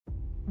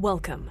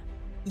Welcome.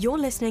 You're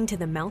listening to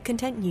the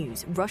Malcontent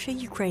News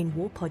Russia-Ukraine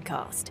War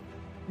podcast,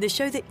 the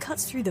show that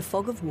cuts through the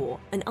fog of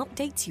war and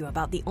updates you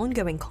about the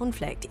ongoing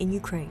conflict in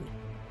Ukraine.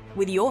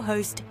 With your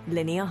host,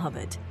 Linnea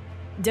Hubbard.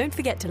 Don't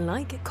forget to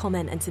like,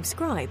 comment, and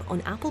subscribe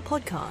on Apple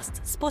Podcasts,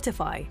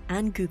 Spotify,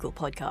 and Google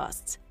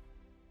Podcasts.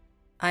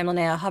 I'm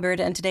Linnea Hubbard,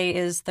 and today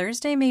is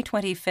Thursday, May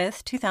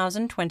 25th,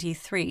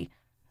 2023.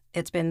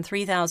 It's been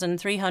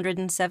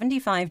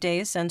 3,375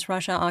 days since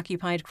Russia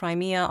occupied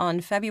Crimea on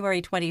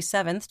February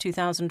 27,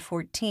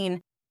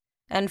 2014,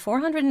 and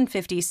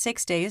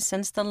 456 days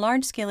since the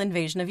large-scale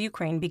invasion of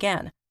Ukraine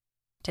began.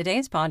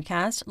 Today's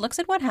podcast looks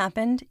at what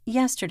happened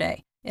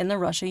yesterday in the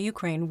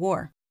Russia-Ukraine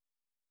war.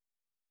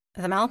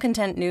 The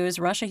Malcontent News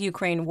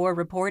Russia-Ukraine War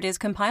Report is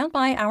compiled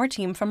by our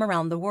team from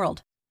around the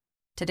world.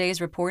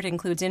 Today's report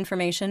includes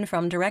information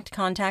from direct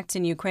contacts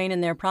in Ukraine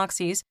and their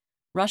proxies,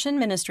 Russian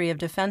Ministry of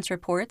Defense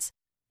reports,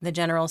 the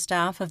General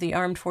Staff of the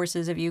Armed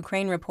Forces of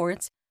Ukraine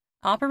reports,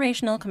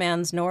 operational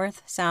commands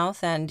north,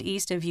 south, and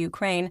east of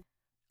Ukraine,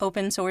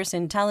 open source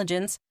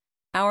intelligence,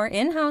 our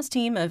in-house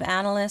team of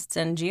analysts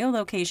and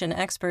geolocation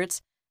experts,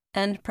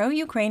 and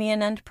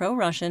pro-Ukrainian and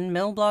pro-Russian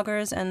mill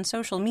bloggers and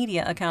social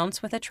media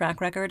accounts with a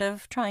track record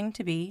of trying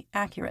to be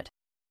accurate.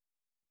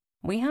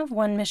 We have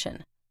one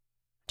mission: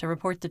 to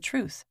report the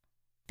truth,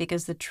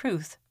 because the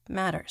truth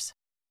matters.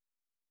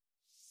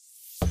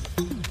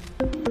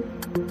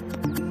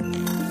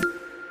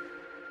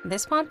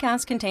 This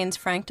podcast contains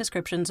frank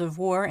descriptions of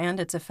war and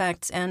its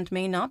effects and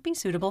may not be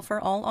suitable for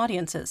all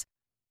audiences.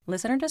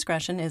 Listener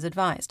discretion is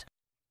advised.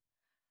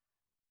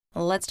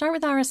 Let's start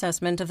with our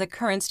assessment of the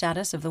current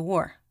status of the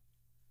war.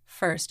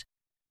 First,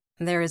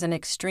 there is an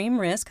extreme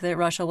risk that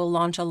Russia will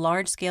launch a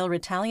large-scale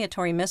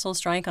retaliatory missile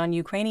strike on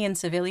Ukrainian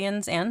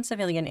civilians and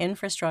civilian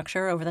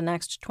infrastructure over the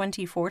next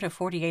 24 to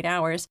 48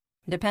 hours,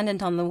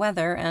 dependent on the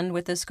weather and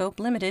with the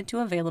scope limited to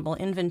available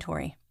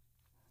inventory.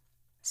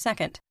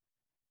 Second,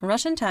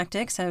 Russian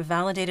tactics have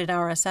validated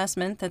our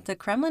assessment that the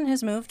Kremlin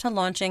has moved to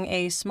launching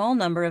a small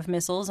number of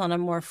missiles on a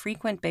more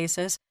frequent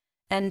basis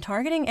and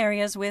targeting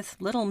areas with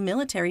little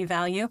military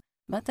value,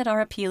 but that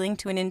are appealing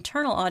to an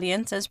internal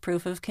audience as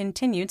proof of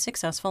continued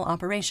successful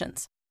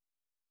operations.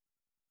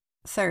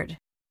 Third,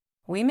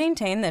 we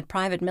maintain that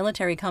private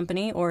military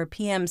company or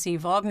PMC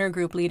Wagner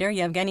Group leader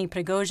Yevgeny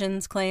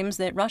Prigozhin's claims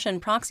that Russian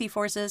proxy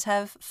forces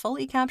have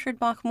fully captured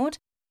Bakhmut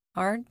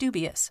are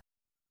dubious.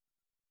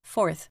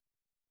 Fourth,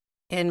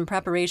 in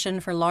preparation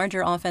for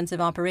larger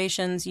offensive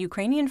operations,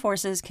 Ukrainian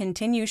forces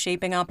continue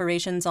shaping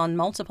operations on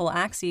multiple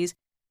axes,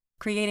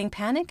 creating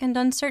panic and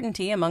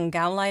uncertainty among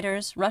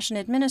Gauleiters, Russian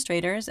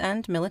administrators,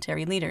 and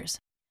military leaders.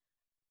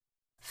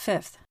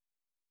 Fifth,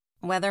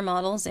 weather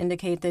models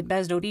indicate that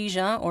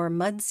Bezdorija, or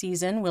mud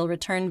season, will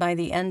return by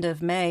the end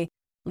of May,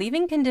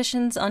 leaving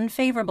conditions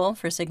unfavorable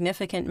for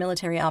significant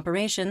military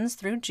operations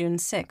through June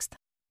 6th.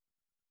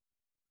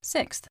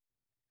 Sixth,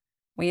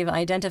 we've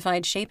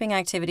identified shaping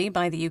activity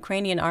by the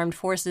Ukrainian armed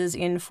forces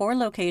in 4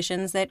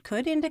 locations that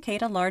could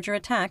indicate a larger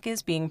attack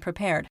is being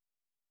prepared.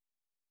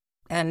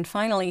 And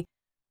finally,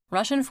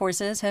 Russian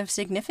forces have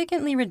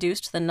significantly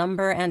reduced the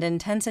number and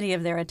intensity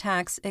of their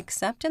attacks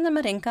except in the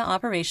Marinka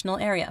operational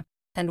area,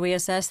 and we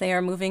assess they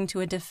are moving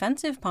to a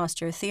defensive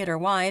posture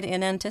theater-wide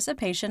in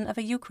anticipation of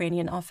a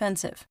Ukrainian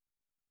offensive.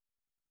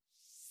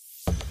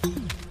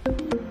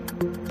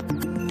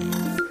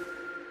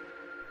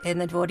 In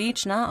the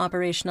Dvorichna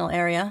operational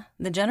area,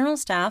 the General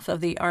Staff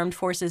of the Armed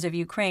Forces of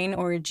Ukraine,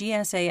 or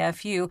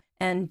GSAFU,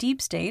 and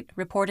Deep State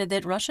reported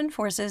that Russian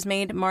forces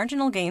made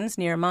marginal gains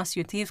near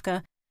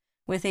Masyutivka,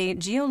 with a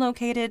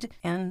geolocated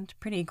and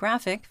pretty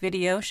graphic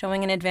video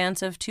showing an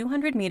advance of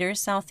 200 meters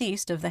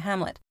southeast of the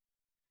hamlet.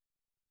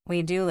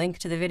 We do link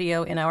to the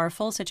video in our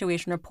full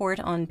situation report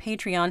on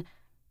Patreon,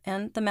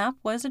 and the map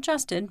was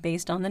adjusted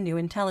based on the new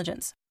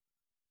intelligence.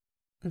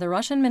 The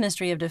Russian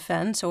Ministry of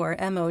Defense, or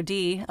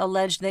MOD,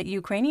 alleged that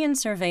Ukrainian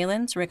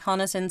surveillance,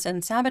 reconnaissance,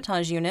 and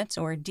sabotage units,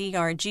 or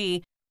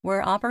DRG,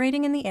 were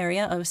operating in the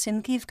area of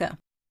Sinkivka.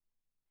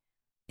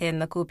 In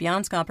the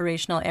Kupiansk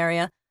operational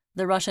area,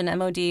 the Russian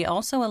MOD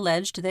also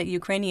alleged that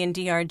Ukrainian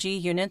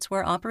DRG units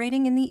were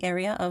operating in the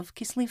area of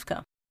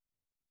Kislivka.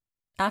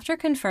 After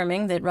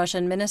confirming that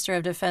Russian Minister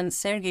of Defense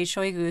Sergei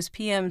Shoigu's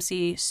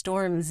PMC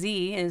Storm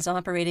Z is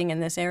operating in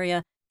this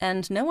area,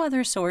 and no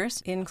other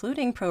source,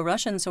 including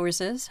pro-Russian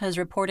sources, has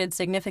reported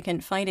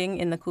significant fighting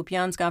in the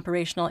Kupiansk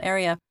operational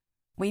area,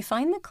 we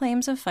find the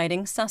claims of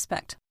fighting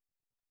suspect.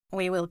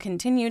 We will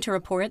continue to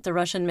report the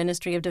Russian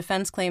Ministry of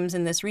Defense claims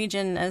in this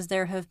region as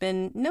there have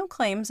been no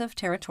claims of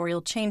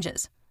territorial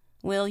changes.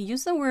 We'll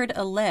use the word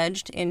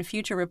alleged in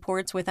future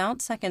reports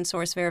without second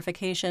source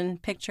verification,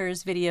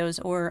 pictures, videos,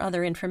 or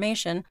other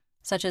information,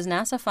 such as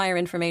NASA Fire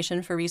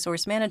Information for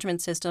Resource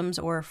Management Systems,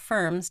 or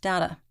FIRMS,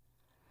 data.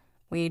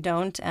 We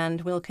don't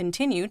and will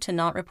continue to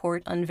not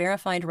report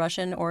unverified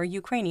Russian or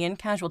Ukrainian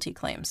casualty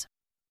claims.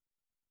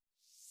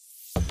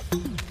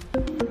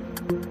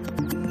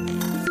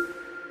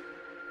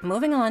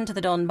 Moving on to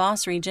the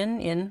Donbas region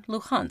in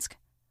Luhansk.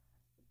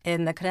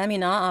 In the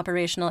Kremina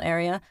operational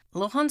area,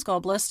 Luhansk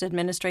Oblast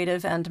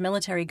Administrative and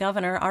Military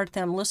Governor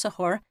Artem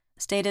Lusahor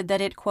stated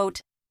that it,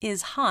 quote,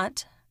 is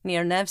hot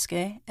near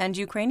Nevsky, and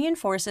Ukrainian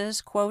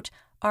forces, quote,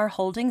 are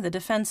holding the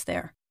defense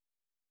there.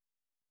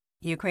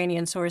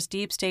 Ukrainian source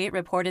Deep State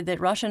reported that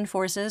Russian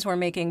forces were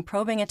making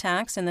probing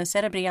attacks in the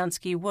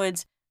Serebryansky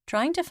woods,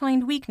 trying to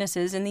find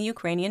weaknesses in the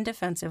Ukrainian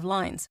defensive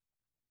lines.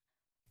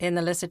 In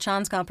the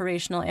Lysychansk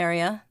operational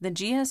area, the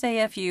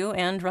GSAFU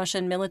and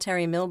Russian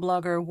military mill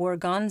blogger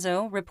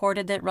Wargonzo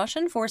reported that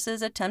Russian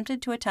forces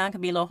attempted to attack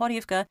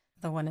Bilohorivka,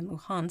 the one in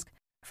Luhansk,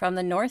 from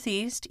the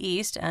northeast,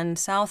 east, and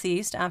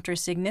southeast after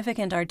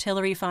significant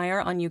artillery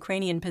fire on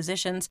Ukrainian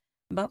positions,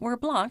 but were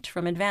blocked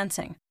from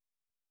advancing.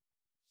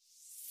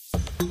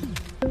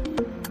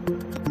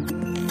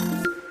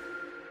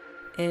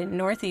 In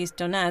northeast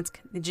Donetsk,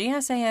 the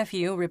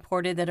GSAFU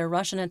reported that a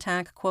Russian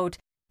attack, quote,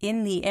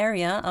 in the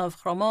area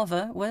of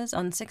Chromove was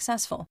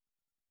unsuccessful.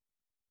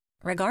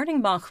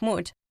 Regarding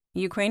Bakhmut,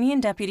 Ukrainian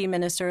Deputy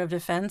Minister of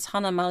Defense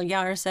Hanna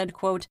Maliar said,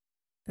 quote,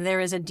 there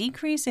is a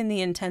decrease in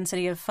the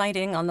intensity of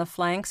fighting on the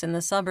flanks in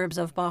the suburbs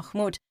of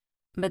Bakhmut,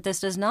 but this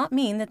does not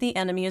mean that the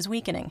enemy is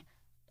weakening.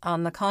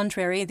 On the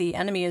contrary, the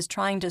enemy is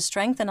trying to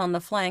strengthen on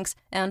the flanks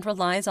and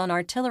relies on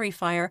artillery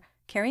fire,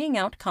 carrying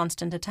out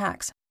constant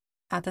attacks.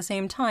 At the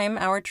same time,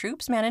 our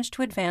troops manage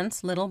to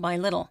advance little by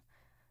little.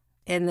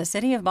 In the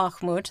city of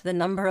Bakhmut, the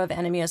number of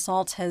enemy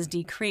assaults has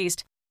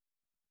decreased.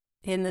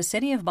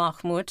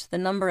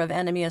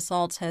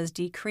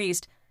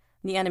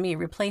 The enemy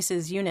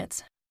replaces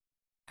units.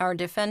 Our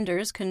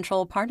defenders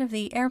control part of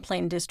the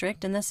airplane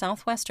district in the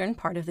southwestern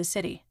part of the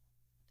city.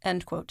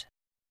 End quote.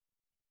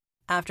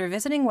 After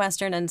visiting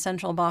western and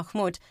central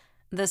Bakhmut,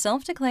 the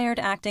self-declared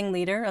acting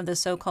leader of the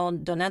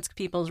so-called Donetsk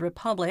People's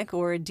Republic,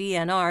 or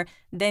DNR,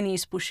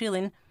 Denis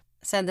Pushilin,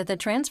 said that the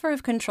transfer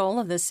of control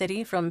of the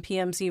city from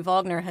PMC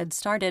Wagner had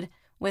started,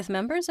 with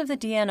members of the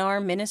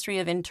DNR Ministry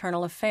of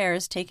Internal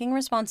Affairs taking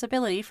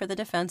responsibility for the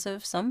defense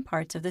of some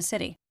parts of the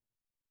city.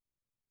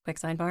 Quick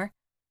sidebar.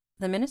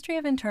 The Ministry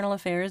of Internal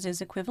Affairs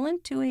is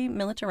equivalent to a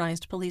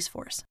militarized police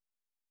force.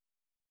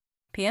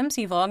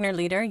 PMC Wagner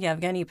leader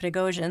Yevgeny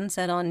Prigozhin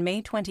said on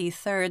May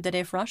 23rd that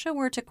if Russia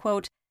were to,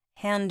 quote,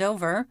 hand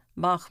over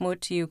Bakhmut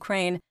to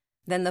Ukraine,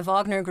 then the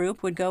Wagner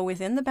group would go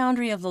within the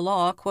boundary of the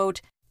law,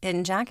 quote,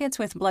 in jackets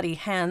with bloody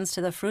hands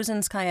to the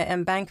Fruzhenskaya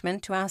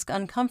embankment to ask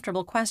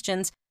uncomfortable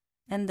questions,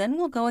 and then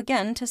will go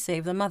again to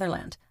save the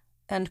motherland.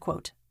 End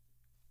quote.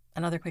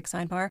 Another quick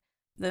sidebar.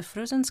 The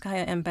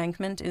Fruzhenskaya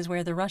embankment is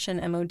where the Russian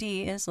MOD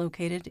is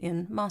located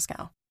in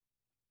Moscow.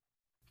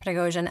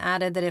 Prigozhin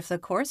added that if the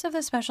course of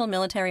the special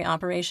military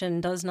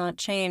operation does not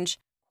change,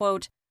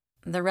 quote,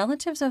 the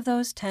relatives of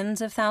those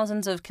tens of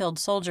thousands of killed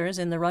soldiers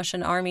in the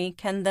Russian army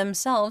can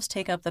themselves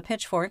take up the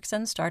pitchforks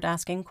and start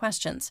asking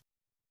questions.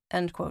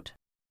 End quote.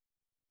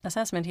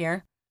 Assessment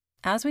here.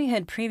 As we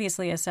had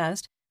previously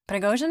assessed,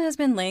 Prigozhin has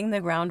been laying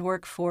the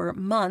groundwork for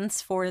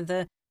months for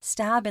the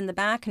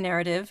stab-in-the-back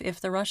narrative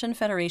if the Russian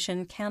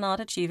Federation cannot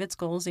achieve its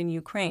goals in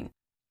Ukraine.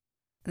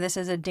 This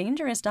is a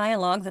dangerous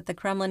dialogue that the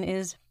Kremlin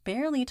is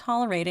barely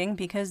tolerating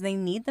because they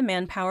need the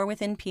manpower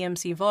within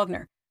PMC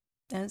Wagner,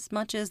 as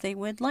much as they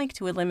would like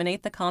to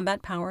eliminate the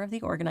combat power of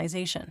the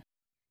organization.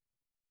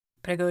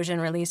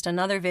 Prigozhin released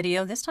another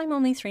video, this time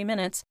only 3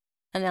 minutes,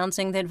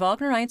 announcing that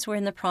Wagnerites were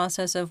in the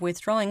process of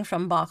withdrawing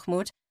from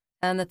Bakhmut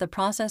and that the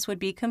process would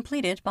be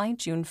completed by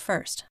June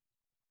 1st.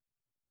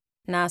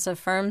 NASA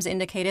firms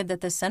indicated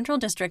that the central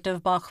district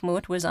of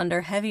Bakhmut was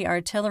under heavy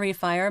artillery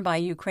fire by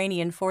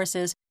Ukrainian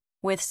forces,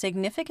 with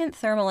significant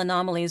thermal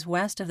anomalies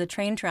west of the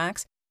train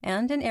tracks,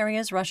 and in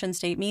areas Russian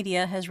state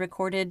media has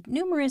recorded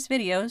numerous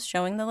videos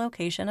showing the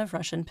location of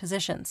Russian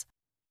positions.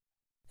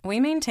 We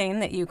maintain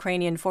that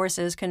Ukrainian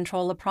forces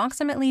control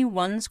approximately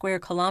 1 square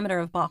kilometer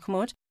of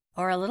Bakhmut,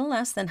 or a little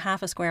less than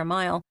half a square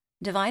mile,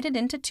 divided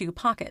into 2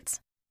 pockets.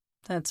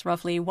 That's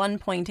roughly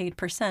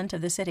 1.8%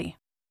 of the city.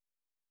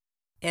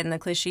 In the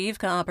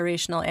Klishchiivka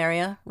operational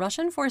area,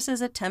 Russian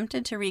forces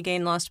attempted to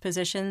regain lost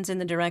positions in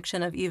the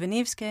direction of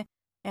Ivanivske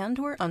and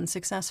were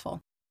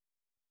unsuccessful.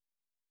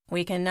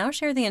 We can now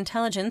share the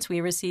intelligence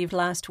we received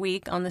last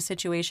week on the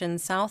situation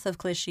south of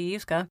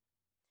Klishchiivka.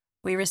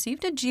 We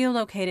received a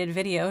geolocated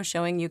video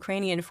showing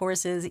Ukrainian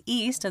forces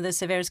east of the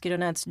Seversky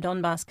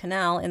Donets-Donbas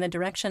Canal in the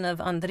direction of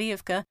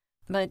Andriivka,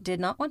 but did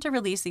not want to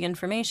release the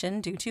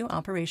information due to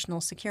operational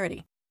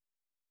security.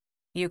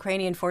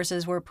 Ukrainian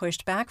forces were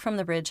pushed back from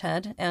the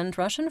bridgehead, and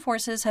Russian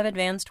forces have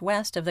advanced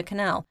west of the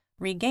canal,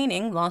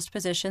 regaining lost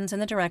positions in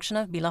the direction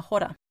of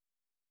Bilahora.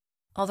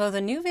 Although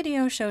the new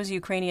video shows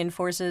Ukrainian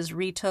forces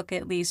retook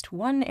at least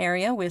one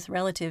area with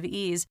relative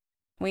ease,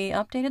 we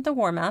updated the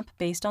war map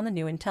based on the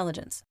new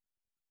intelligence.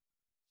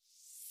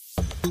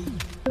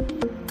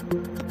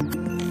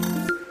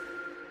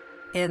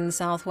 In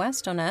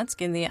southwest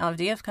Donetsk, in the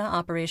Avdiivka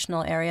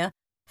operational area,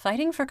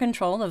 fighting for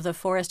control of the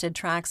forested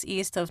tracts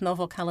east of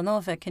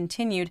Novokalinove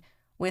continued,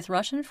 with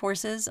Russian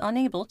forces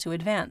unable to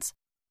advance.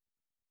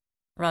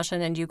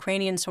 Russian and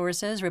Ukrainian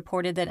sources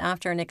reported that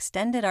after an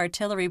extended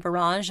artillery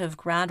barrage of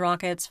Grad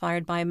rockets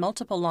fired by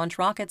Multiple Launch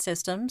Rocket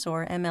Systems,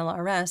 or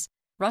MLRS,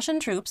 Russian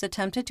troops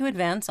attempted to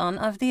advance on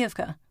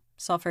Avdiivka,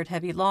 suffered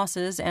heavy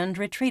losses, and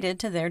retreated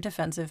to their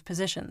defensive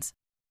positions.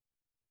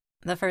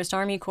 The First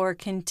Army Corps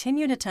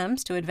continued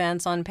attempts to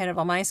advance on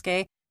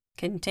Pervomayskoye,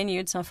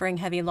 continued suffering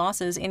heavy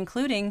losses,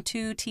 including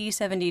 2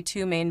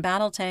 T-72 main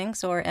battle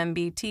tanks, or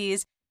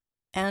MBTs,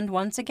 and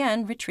once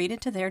again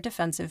retreated to their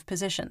defensive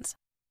positions.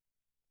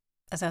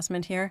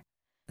 Assessment here.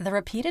 The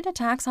repeated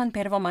attacks on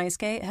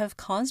Pervomayskoye have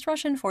caused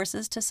Russian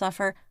forces to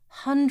suffer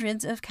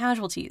hundreds of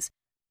casualties,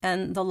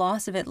 and the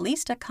loss of at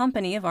least a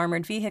company of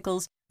armored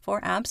vehicles for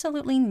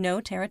absolutely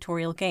no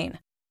territorial gain.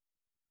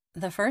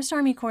 The First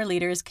Army Corps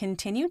leaders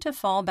continue to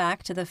fall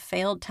back to the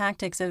failed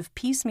tactics of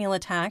piecemeal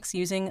attacks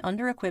using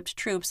under-equipped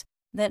troops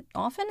that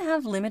often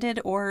have limited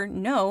or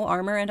no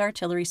armor and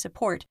artillery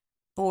support,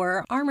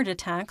 or armored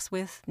attacks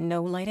with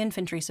no light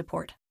infantry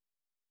support.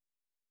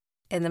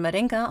 In the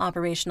Marinka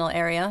operational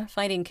area,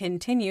 fighting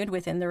continued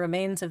within the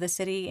remains of the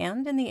city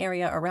and in the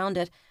area around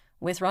it,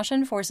 with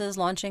Russian forces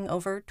launching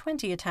over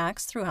 20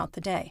 attacks throughout the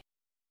day.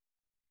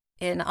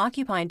 In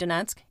occupied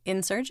Donetsk,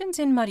 insurgents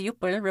in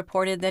Mariupol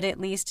reported that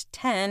at least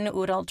 10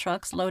 Ural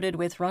trucks loaded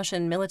with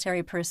Russian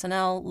military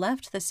personnel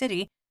left the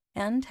city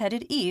and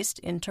headed east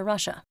into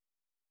Russia.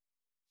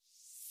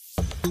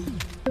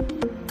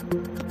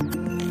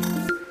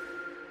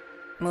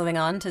 Moving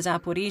on to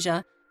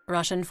Zaporizhzhia,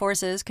 Russian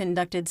forces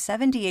conducted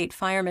 78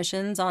 fire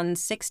missions on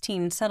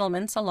 16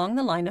 settlements along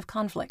the line of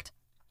conflict.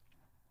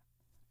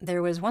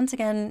 There was once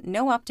again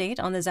no update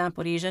on the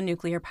Zaporizhzhia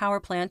nuclear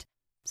power plant,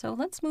 so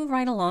let's move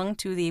right along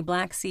to the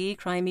Black Sea,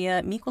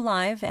 Crimea,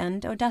 Mykolaiv,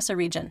 and Odessa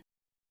region.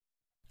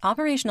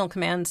 Operational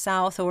Command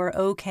South, or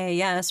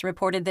OKS,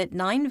 reported that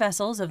 9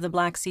 vessels of the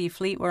Black Sea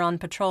Fleet were on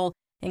patrol,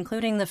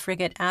 including the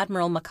frigate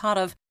Admiral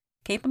Makarov,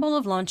 capable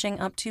of launching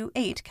up to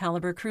 8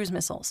 Caliber cruise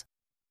missiles.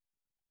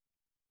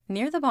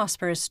 Near the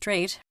Bosporus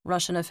Strait,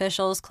 Russian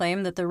officials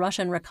claim that the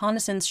Russian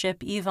reconnaissance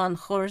ship Ivan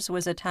Khurs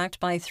was attacked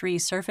by 3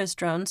 surface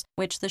drones,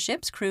 which the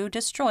ship's crew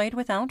destroyed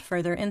without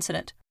further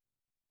incident.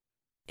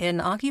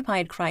 In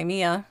occupied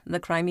Crimea, the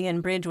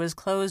Crimean Bridge was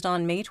closed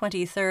on May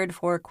 23rd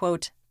for,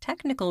 quote,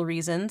 technical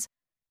reasons,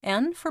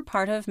 and for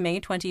part of May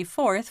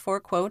 24th for,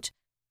 quote,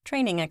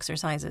 training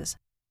exercises.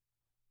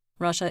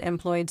 Russia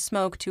employed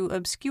smoke to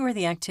obscure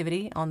the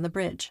activity on the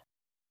bridge.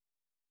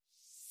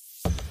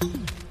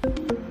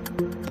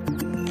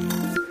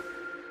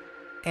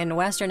 In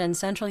western and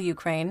central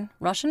Ukraine,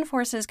 Russian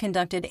forces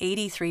conducted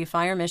 83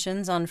 fire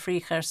missions on Free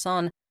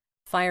Kherson,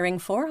 firing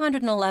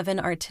 411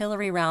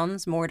 artillery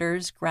rounds,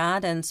 mortars,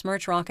 Grad and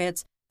Smerch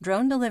rockets,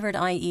 drone-delivered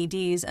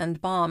IEDs,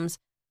 and bombs,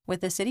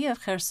 with the city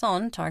of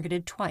Kherson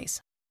targeted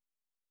twice.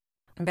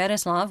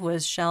 Berislav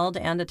was shelled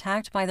and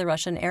attacked by the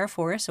Russian Air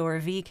Force, or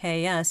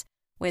VKS,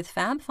 with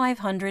Fab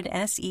 500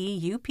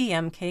 SE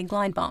UPMK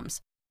glide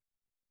bombs.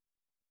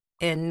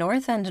 In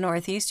north and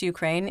northeast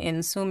Ukraine, in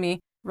Sumy,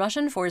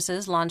 Russian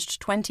forces launched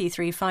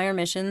 23 fire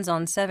missions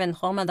on 7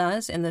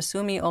 Homadas in the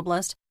Sumy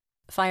Oblast,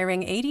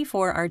 firing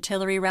 84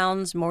 artillery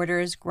rounds,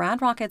 mortars,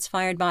 Grad rockets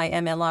fired by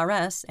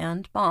MLRS,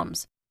 and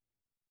bombs.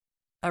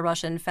 A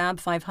Russian Fab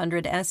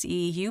 500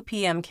 SE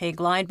UPMK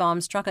glide bomb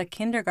struck a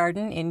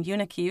kindergarten in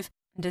Unikiv,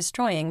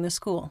 destroying the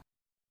school.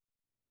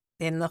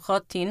 In the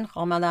Khotin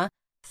Homada,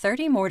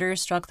 30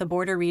 mortars struck the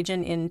border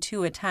region in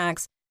 2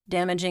 attacks,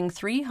 damaging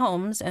 3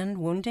 homes and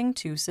wounding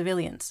 2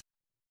 civilians.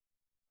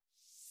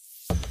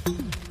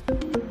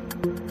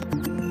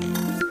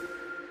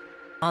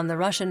 On the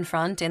Russian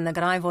front, in the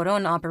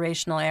Graivoron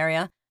operational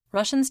area,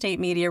 Russian state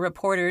media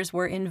reporters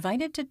were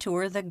invited to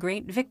tour the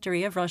great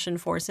victory of Russian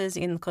forces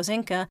in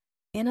Kozinka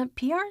in a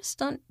PR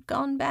stunt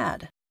gone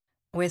bad,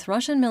 with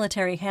Russian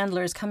military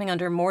handlers coming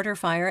under mortar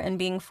fire and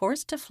being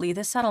forced to flee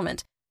the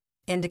settlement,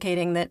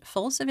 indicating that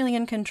full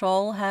civilian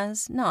control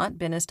has not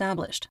been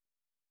established.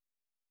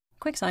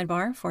 Quick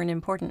sidebar for an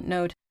important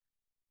note.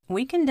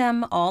 We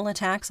condemn all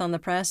attacks on the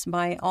press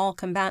by all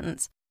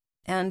combatants,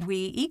 and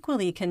we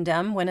equally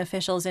condemn when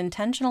officials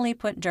intentionally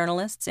put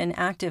journalists in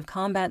active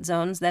combat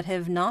zones that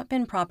have not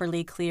been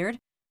properly cleared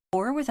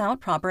or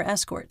without proper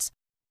escorts.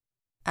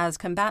 As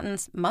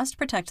combatants must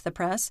protect the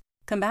press,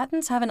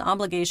 combatants have an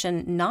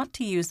obligation not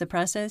to use the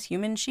press as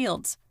human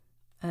shields,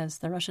 as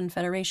the Russian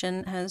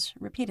Federation has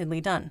repeatedly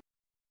done.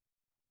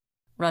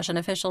 Russian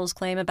officials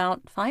claim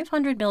about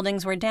 500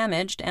 buildings were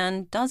damaged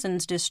and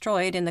dozens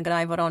destroyed in the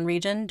Graivoron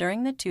region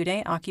during the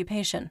 2-day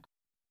occupation.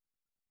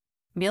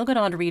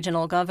 Belgorod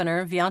Regional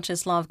Governor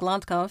Vyacheslav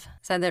Gladkov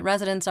said that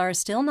residents are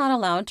still not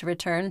allowed to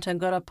return to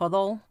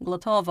Goropodol,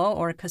 Glotovo,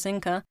 or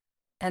Kozinka,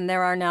 and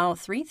there are now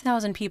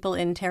 3,000 people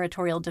in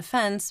territorial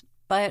defense,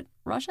 but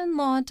Russian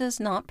law does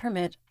not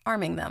permit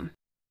arming them.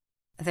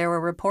 There were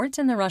reports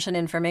in the Russian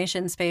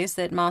information space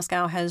that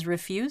Moscow has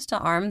refused to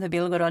arm the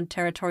Belgorod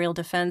territorial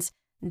defense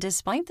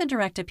despite the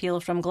direct appeal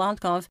from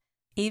Gladkov,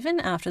 even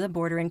after the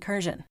border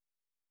incursion.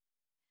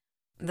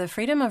 The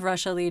Freedom of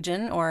Russia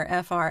Legion, or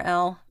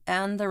FRL,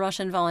 and the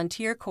Russian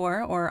Volunteer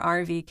Corps, or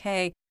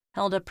RVK,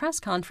 held a press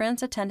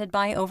conference attended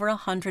by over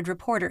 100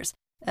 reporters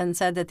and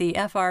said that the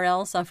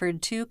FRL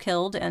suffered 2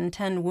 killed and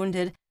 10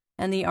 wounded,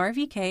 and the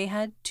RVK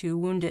had 2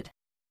 wounded.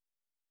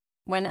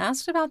 When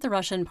asked about the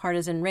Russian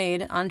partisan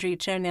raid, Andriy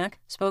Chernyak,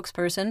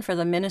 spokesperson for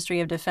the Ministry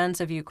of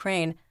Defense of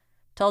Ukraine,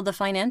 told the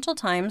Financial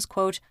Times,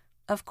 quote,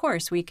 Of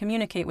course we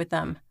communicate with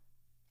them.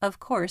 Of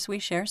course we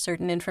share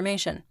certain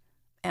information.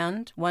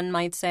 And, one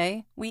might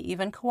say, we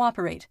even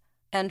cooperate,"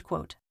 end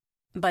quote,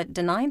 but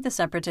denied the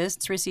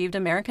separatists received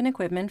American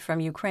equipment from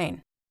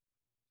Ukraine.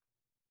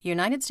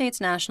 United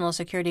States National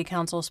Security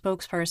Council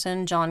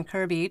spokesperson John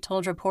Kirby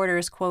told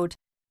reporters, quote,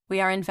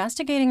 "We are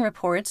investigating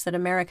reports that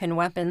American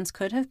weapons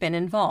could have been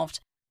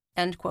involved,"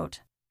 end quote,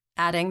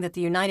 adding that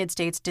the United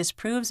States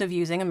disapproves of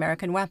using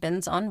American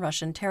weapons on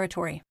Russian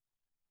territory.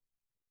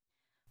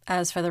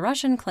 As for the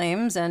Russian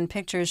claims and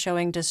pictures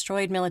showing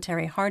destroyed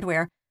military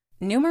hardware,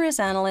 numerous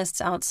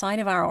analysts outside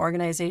of our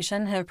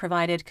organization have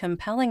provided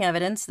compelling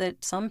evidence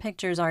that some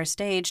pictures are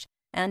staged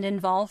and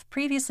involve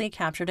previously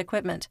captured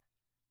equipment.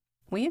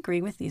 We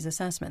agree with these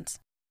assessments.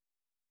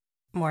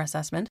 More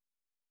assessment.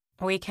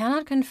 We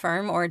cannot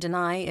confirm or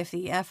deny if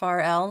the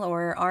FRL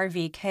or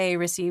RVK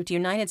received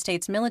United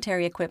States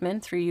military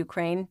equipment through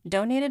Ukraine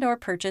donated or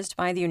purchased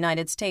by the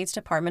United States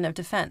Department of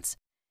Defense.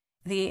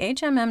 The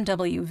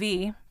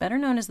HMMWV, better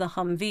known as the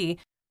Humvee,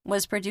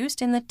 was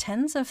produced in the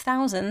tens of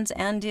thousands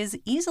and is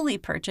easily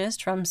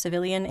purchased from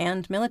civilian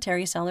and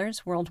military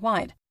sellers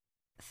worldwide.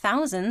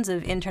 Thousands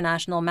of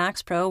international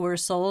MaxPro were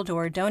sold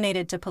or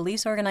donated to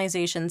police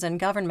organizations and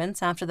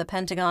governments after the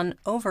Pentagon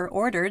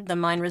over-ordered the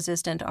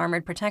mine-resistant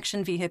armored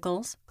protection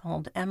vehicles,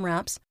 called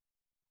MRAPs.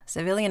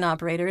 Civilian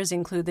operators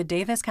include the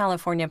Davis,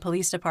 California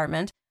Police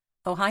Department,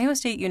 Ohio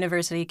State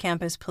University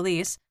Campus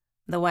Police,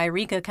 the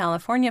Wairika,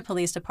 California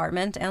Police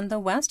Department, and the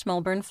West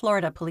Melbourne,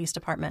 Florida Police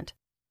Department.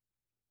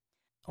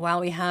 While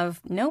we have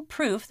no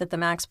proof that the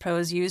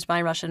MaxPros used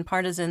by Russian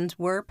partisans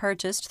were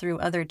purchased through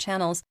other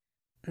channels,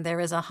 there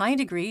is a high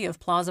degree of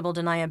plausible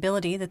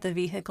deniability that the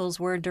vehicles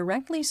were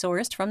directly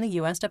sourced from the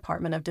U.S.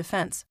 Department of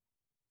Defense.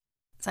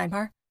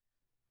 Sidebar.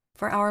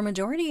 For our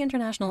majority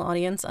international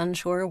audience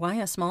unsure why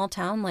a small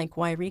town like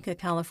Wairika,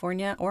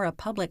 California, or a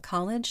public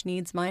college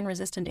needs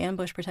mine-resistant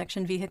ambush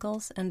protection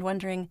vehicles and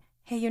wondering,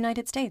 "Hey,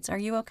 United States, are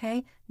you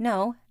okay?"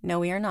 No,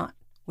 we are not.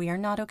 We are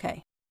not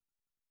okay.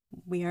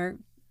 We are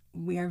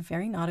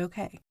very not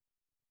okay.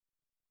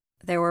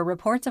 There were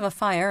reports of a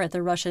fire at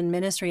the Russian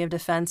Ministry of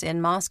Defense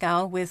in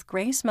Moscow with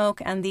gray smoke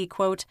and the,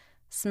 quote,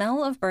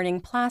 "smell of burning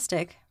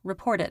plastic"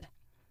 reported.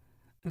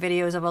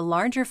 Videos of a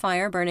larger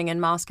fire burning in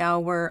Moscow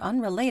were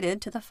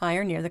unrelated to the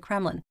fire near the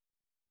Kremlin.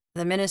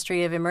 The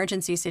Ministry of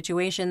Emergency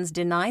Situations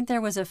denied there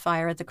was a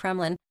fire at the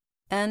Kremlin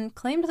and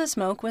claimed the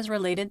smoke was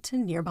related to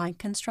nearby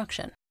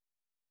construction.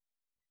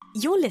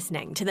 You're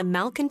listening to the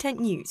Malcontent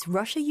News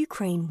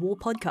Russia-Ukraine War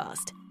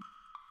podcast.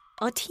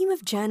 Our team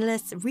of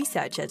journalists,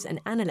 researchers, and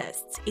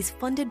analysts is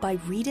funded by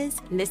readers,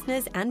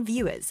 listeners, and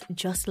viewers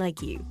just like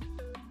you.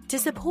 To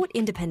support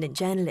independent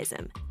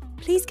journalism,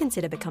 please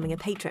consider becoming a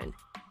patron.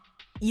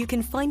 You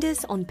can find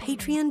us on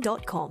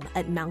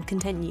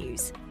patreon.com/Malcontent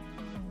News.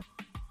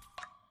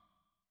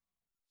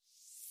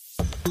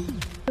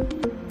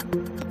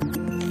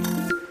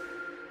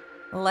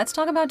 Let's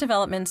talk about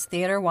developments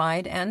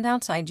theater-wide and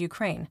outside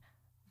Ukraine.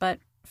 But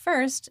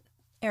first,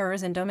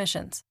 errors and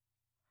omissions.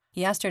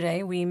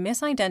 Yesterday, we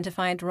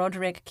misidentified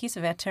Roderick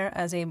Kiesewetter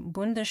as a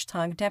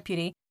Bundestag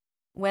deputy,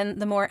 when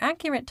the more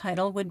accurate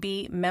title would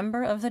be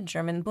Member of the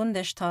German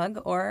Bundestag,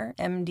 or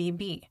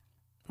MdB.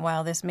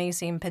 While this may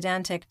seem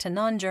pedantic to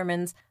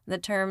non-Germans, the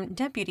term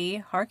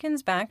deputy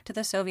harkens back to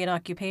the Soviet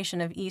occupation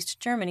of East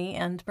Germany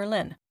and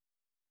Berlin.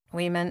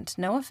 We meant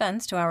no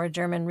offense to our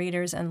German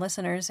readers and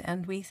listeners,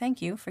 and we thank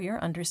you for your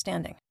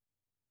understanding.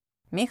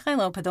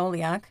 Mikhailo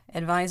Podolyak,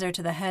 advisor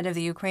to the head of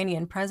the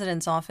Ukrainian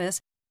president's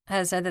office,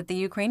 has said that the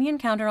Ukrainian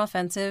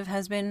counteroffensive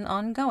has been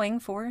ongoing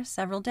for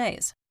several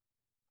days.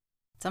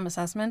 Some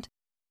assessment.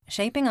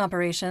 Shaping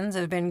operations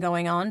have been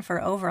going on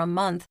for over a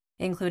month,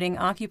 including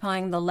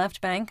occupying the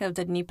left bank of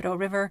the Dnipro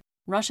River,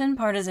 Russian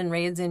partisan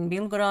raids in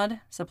Belgorod,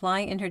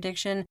 supply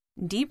interdiction,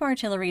 deep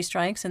artillery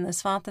strikes in the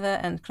Svatove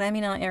and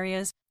Kremina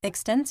areas,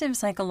 extensive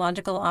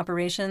psychological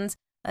operations,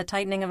 a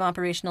tightening of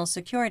operational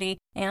security,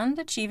 and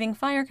achieving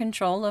fire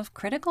control of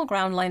critical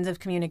ground lines of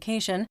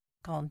communication,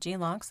 called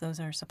GLOCs, those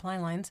are supply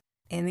lines,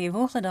 in the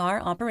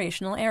Vuhledar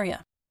operational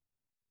area.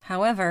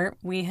 However,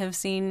 we have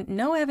seen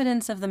no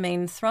evidence of the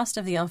main thrust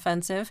of the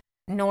offensive,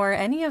 nor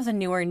any of the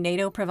newer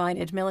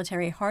NATO-provided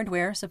military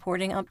hardware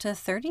supporting up to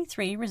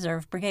 33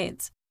 reserve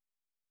brigades.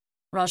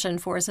 Russian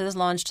forces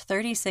launched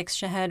 36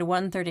 Shahed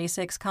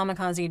 136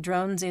 kamikaze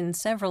drones in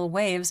several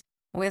waves,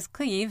 with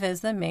Kyiv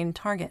as the main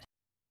target.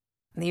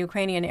 The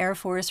Ukrainian Air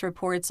Force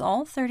reports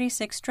all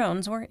 36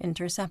 drones were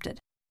intercepted.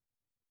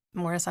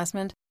 More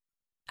assessment.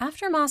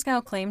 After Moscow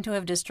claimed to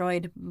have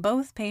destroyed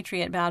both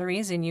Patriot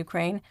batteries in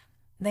Ukraine,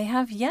 they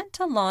have yet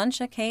to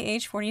launch a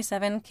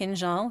Kh-47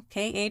 Kinzhal,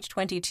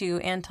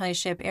 Kh-22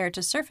 anti-ship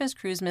air-to-surface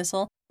cruise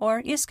missile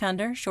or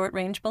Iskander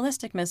short-range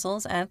ballistic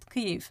missiles at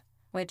Kyiv,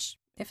 which,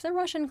 if the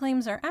Russian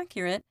claims are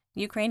accurate,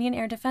 Ukrainian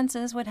air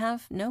defenses would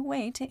have no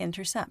way to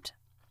intercept.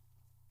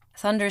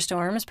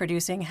 Thunderstorms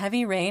producing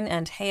heavy rain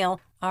and hail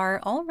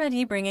are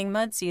already bringing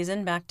mud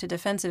season back to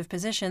defensive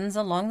positions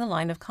along the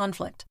line of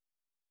conflict.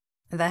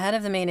 The head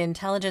of the main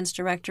intelligence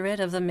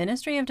directorate of the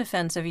Ministry of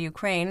Defense of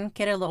Ukraine,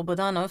 Kyrylo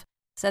Budanov,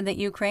 said that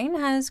Ukraine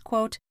has,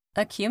 quote,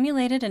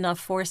 accumulated enough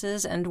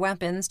forces and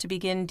weapons to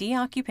begin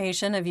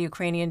deoccupation of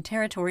Ukrainian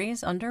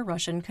territories under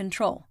Russian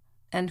control,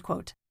 end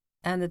quote,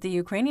 and that the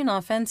Ukrainian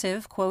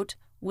offensive, quote,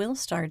 will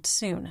start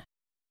soon.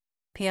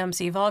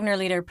 PMC Wagner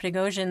leader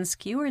Prigozhin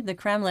skewered the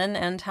Kremlin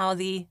and how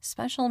the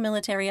special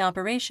military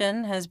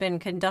operation has been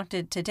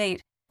conducted to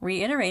date,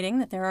 reiterating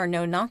that there are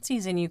no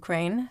Nazis in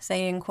Ukraine,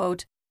 saying,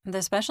 quote,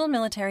 "The special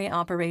military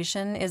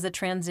operation is a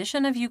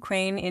transition of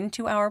Ukraine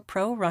into our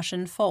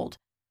pro-Russian fold.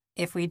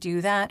 If we do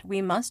that,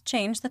 we must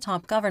change the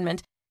top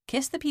government,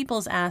 kiss the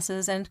people's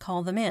asses, and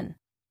call them in."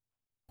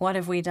 What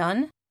have we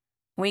done?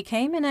 We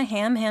came in a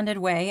ham-handed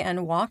way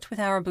and walked with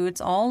our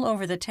boots all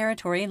over the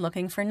territory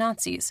looking for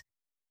Nazis.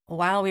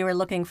 While we were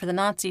looking for the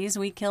Nazis,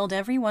 we killed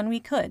everyone we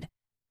could.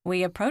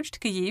 We approached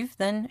Kyiv,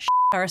 then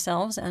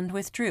ourselves and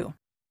withdrew.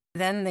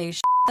 Then they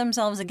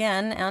themselves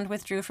again and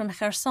withdrew from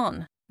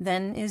Kherson,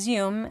 then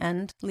Izium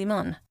and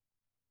Liman.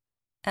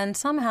 And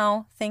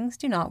somehow, things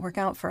do not work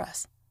out for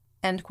us,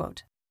 end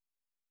quote.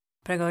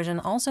 Prigozhin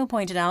also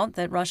pointed out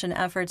that Russian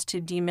efforts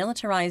to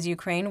demilitarize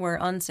Ukraine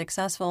were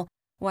unsuccessful,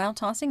 while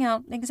tossing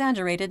out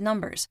exaggerated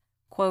numbers.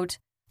 Quote,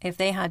 "If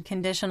they had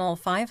conditional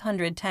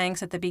 500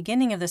 tanks at the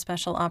beginning of the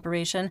special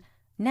operation,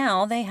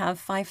 now they have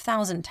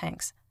 5,000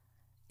 tanks.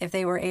 If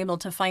they were able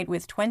to fight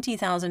with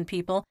 20,000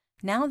 people,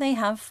 now they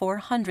have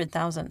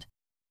 400,000.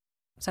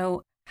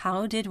 So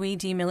how did we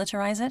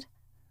demilitarize it?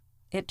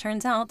 It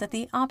turns out that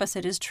the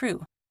opposite is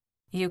true.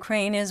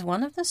 Ukraine is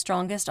one of the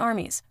strongest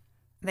armies.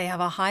 They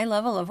have a high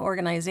level of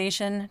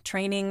organization,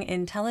 training,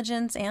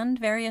 intelligence, and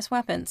various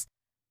weapons.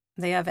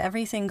 They have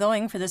everything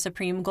going for the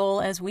supreme goal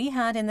as we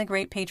had in the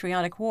Great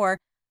Patriotic War,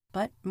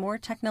 but more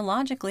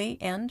technologically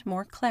and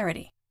more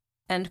clarity."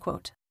 End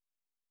quote.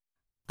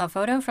 A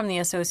photo from the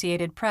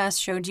Associated Press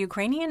showed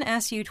Ukrainian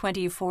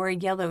Su-24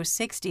 Yellow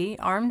 60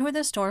 armed with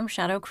a Storm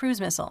Shadow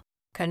cruise missile,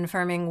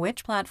 confirming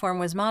which platform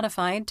was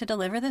modified to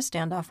deliver the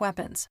standoff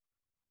weapons.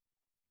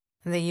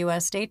 The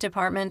U.S. State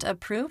Department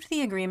approved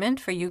the agreement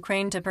for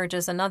Ukraine to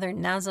purchase another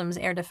NASAMS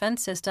air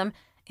defense system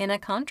in a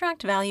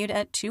contract valued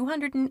at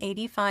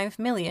 $285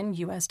 million.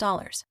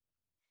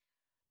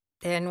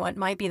 In what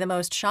might be the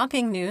most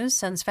shocking news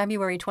since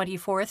February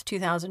 24,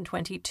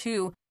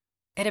 2022,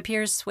 it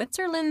appears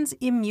Switzerland's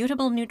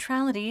immutable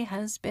neutrality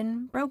has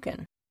been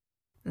broken.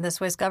 The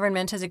Swiss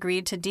government has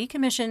agreed to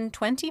decommission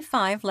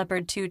 25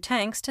 Leopard 2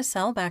 tanks to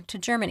sell back to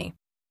Germany.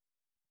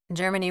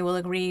 Germany will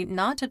agree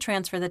not to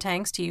transfer the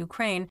tanks to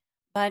Ukraine,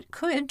 but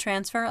could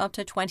transfer up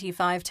to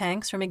 25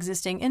 tanks from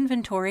existing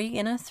inventory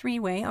in a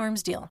three-way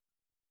arms deal.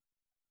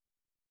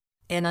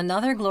 In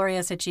another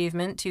glorious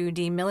achievement to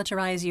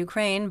demilitarize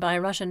Ukraine by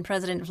Russian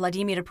President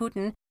Vladimir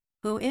Putin,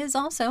 who is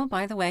also,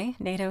 by the way,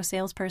 NATO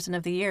Salesperson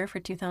of the Year for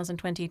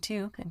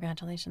 2022,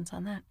 congratulations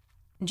on that,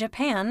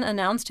 Japan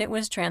announced it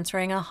was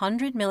transferring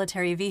 100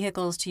 military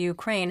vehicles to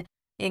Ukraine,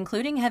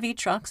 including heavy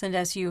trucks and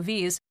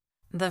SUVs,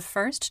 the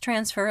first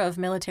transfer of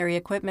military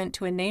equipment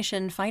to a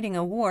nation fighting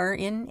a war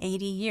in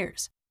 80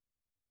 years.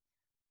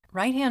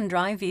 Right-hand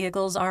drive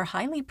vehicles are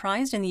highly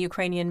prized in the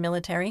Ukrainian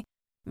military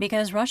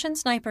because Russian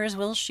snipers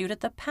will shoot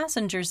at the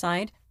passenger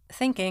side,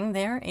 thinking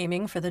they're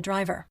aiming for the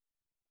driver.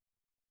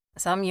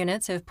 Some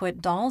units have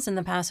put dolls in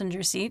the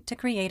passenger seat to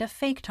create a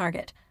fake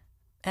target,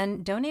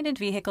 and donated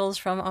vehicles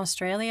from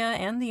Australia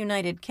and the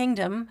United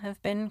Kingdom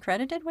have been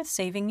credited with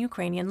saving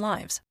Ukrainian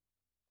lives.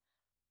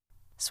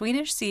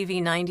 Swedish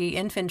CV-90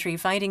 infantry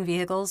fighting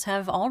vehicles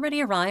have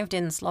already arrived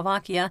in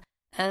Slovakia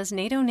as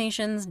NATO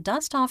nations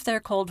dust off their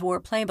Cold War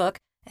playbook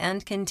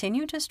and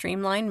continue to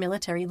streamline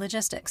military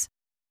logistics.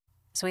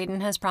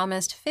 Sweden has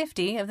promised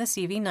 50 of the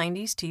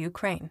CV-90s to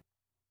Ukraine.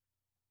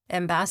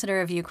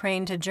 Ambassador of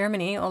Ukraine to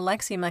Germany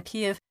Oleksiy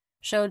Makiev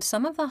showed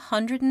some of the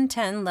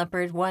 110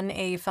 Leopard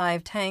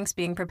 1A5 tanks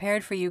being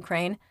prepared for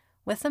Ukraine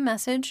with the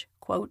message,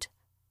 quote,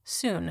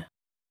 "soon."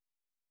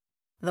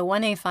 The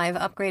 1A5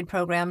 upgrade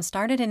program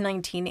started in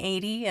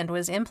 1980 and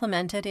was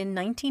implemented in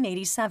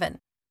 1987.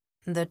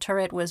 The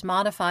turret was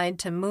modified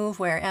to move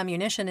where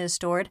ammunition is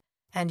stored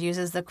and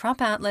uses the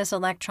Krupp Atlas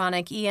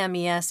electronic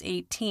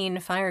EMES-18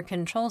 fire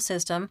control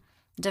system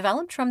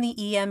developed from the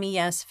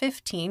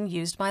EMES-15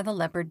 used by the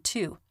Leopard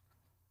 2.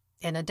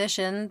 In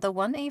addition, the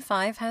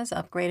 1A5 has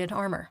upgraded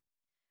armor.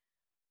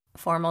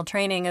 Formal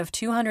training of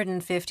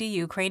 250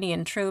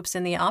 Ukrainian troops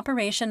in the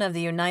operation of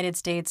the United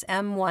States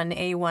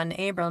M1A1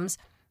 Abrams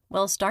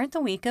will start the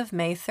week of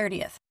May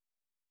 30th.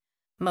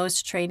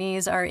 Most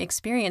trainees are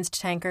experienced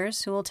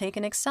tankers who will take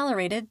an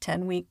accelerated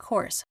 10-week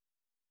course.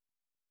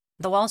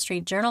 The Wall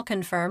Street Journal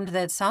confirmed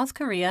that South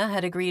Korea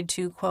had agreed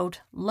to,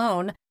 quote,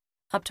 loan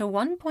up to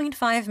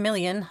 1.5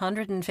 million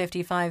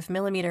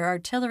 155mm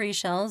artillery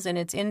shells in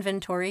its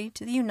inventory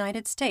to the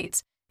United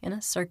States in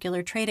a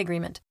circular trade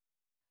agreement.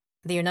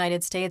 The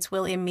United States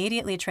will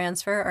immediately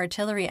transfer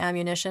artillery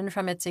ammunition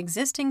from its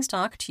existing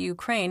stock to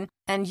Ukraine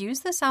and use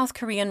the South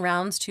Korean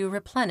rounds to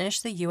replenish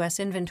the U.S.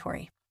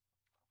 inventory.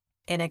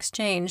 In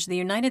exchange, the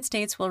United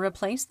States will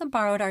replace the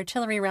borrowed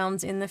artillery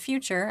rounds in the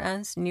future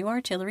as new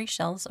artillery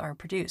shells are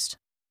produced.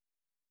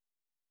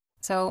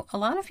 So, a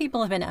lot of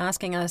people have been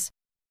asking us,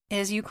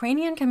 is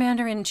Ukrainian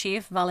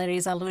Commander-in-Chief Valery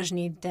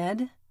Zaluzhny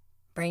dead?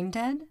 brain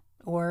dead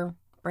or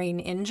brain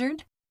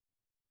injured?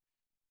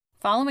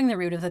 Following the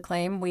root of the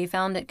claim, we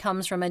found it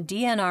comes from a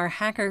DNR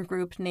hacker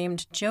group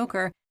named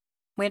Joker,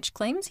 which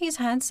claims he's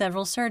had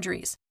several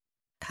surgeries.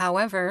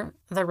 However,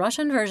 the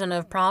Russian version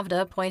of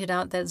Pravda pointed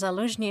out that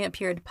Zaluzhny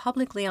appeared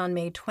publicly on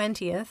May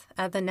 20th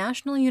at the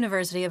National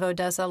University of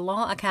Odessa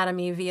Law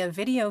Academy via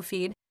video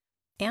feed,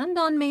 and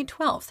on May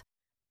 12th,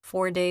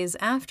 4 days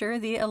after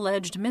the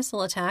alleged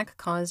missile attack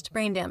caused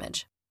brain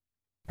damage.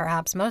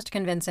 Perhaps most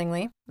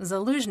convincingly,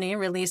 Zaluzhny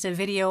released a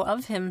video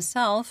of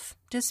himself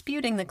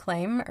disputing the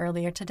claim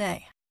earlier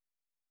today.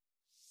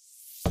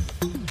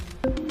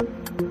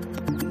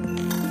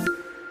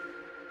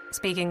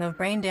 Speaking of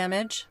brain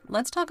damage,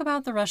 let's talk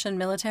about the Russian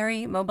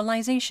military,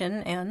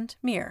 mobilization, and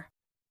Mir.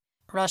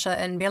 Russia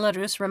and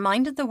Belarus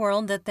reminded the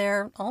world that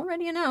their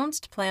already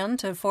announced plan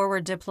to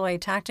forward deploy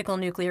tactical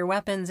nuclear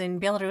weapons in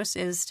Belarus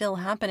is still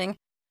happening,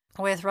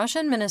 with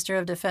Russian Minister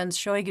of Defense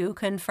Shoigu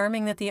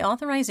confirming that the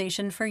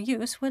authorization for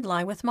use would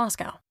lie with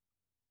Moscow.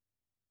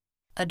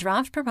 A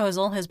draft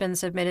proposal has been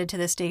submitted to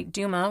the State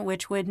Duma,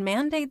 which would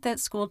mandate that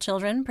school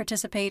children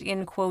participate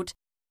in, quote,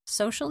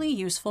 socially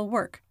useful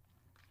work.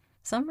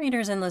 Some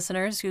readers and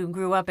listeners who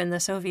grew up in the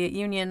Soviet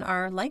Union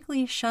are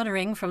likely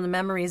shuddering from the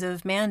memories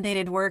of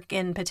mandated work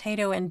in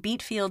potato and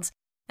beet fields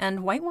and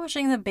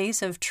whitewashing the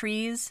base of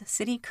trees,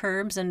 city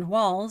curbs, and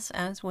walls,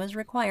 as was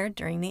required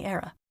during the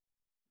era.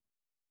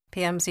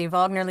 PMC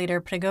Wagner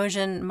leader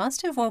Prigozhin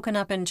must have woken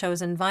up and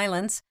chosen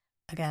violence,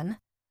 again,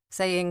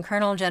 saying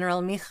Colonel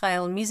General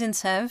Mikhail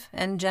Mizintsev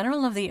and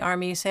General of the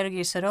Army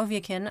Sergei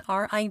Surovikin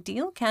are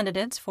ideal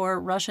candidates for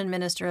Russian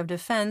Minister of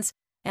Defense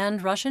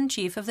and Russian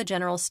Chief of the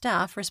General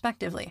Staff,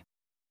 respectively.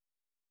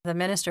 The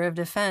Minister of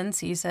Defense,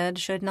 he said,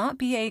 should not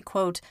be a,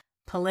 quote,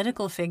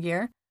 political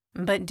figure,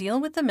 but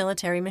deal with the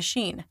military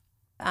machine,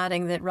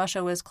 adding that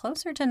Russia was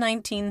closer to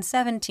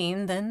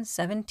 1917 than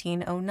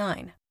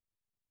 1709.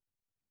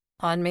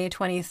 On May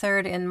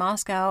 23rd in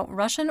Moscow,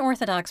 Russian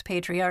Orthodox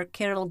Patriarch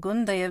Kirill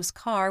Gundayev's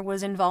car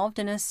was involved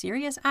in a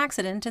serious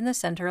accident in the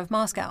center of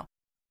Moscow.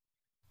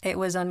 It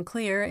was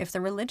unclear if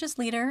the religious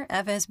leader,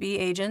 FSB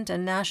agent,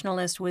 and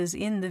nationalist was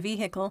in the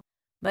vehicle,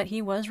 but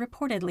he was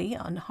reportedly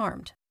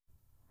unharmed.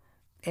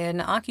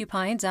 In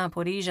occupied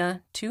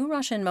Zaporizhzhia, 2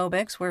 Russian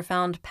Mobiks were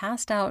found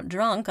passed out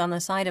drunk on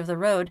the side of the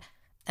road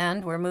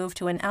and were moved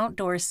to an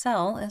outdoor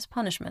cell as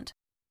punishment.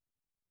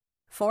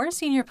 4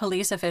 senior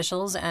police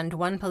officials and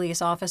 1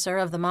 police officer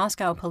of the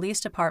Moscow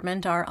Police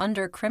Department are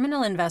under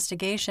criminal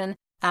investigation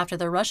after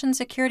the Russian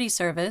Security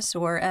Service,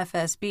 or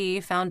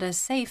FSB, found a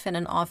safe in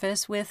an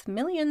office with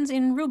millions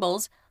in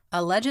rubles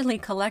allegedly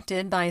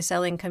collected by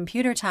selling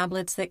computer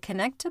tablets that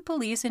connect to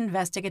police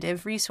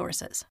investigative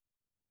resources.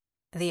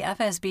 The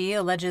FSB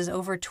alleges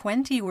over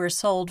 20 were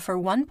sold for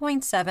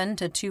 1.7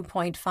 to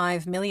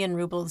 2.5 million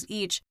rubles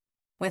each,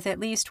 with at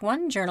least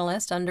 1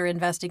 journalist under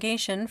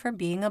investigation for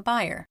being a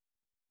buyer.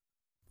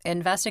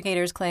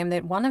 Investigators claim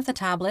that one of the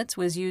tablets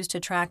was used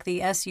to track the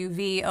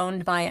SUV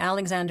owned by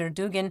Alexander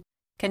Dugin,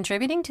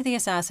 contributing to the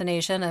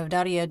assassination of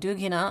Daria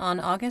Dugina on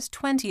August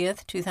 20,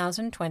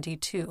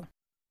 2022.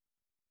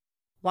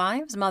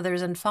 Wives,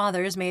 mothers, and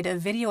fathers made a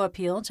video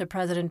appeal to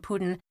President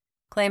Putin,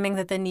 claiming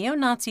that the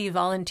neo-Nazi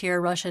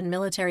volunteer Russian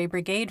military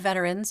brigade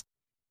veterans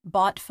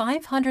bought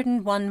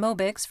 501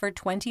 Mobiks for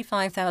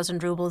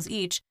 25,000 rubles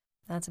each,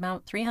 that's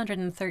about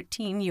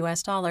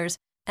 $313,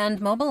 and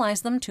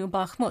mobilized them to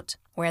Bakhmut,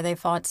 where they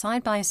fought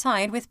side by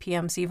side with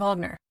PMC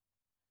Wagner.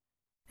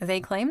 They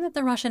claim that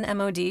the Russian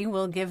MOD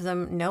will give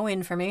them no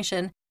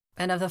information,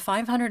 and of the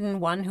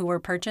 501 who were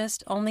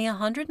purchased, only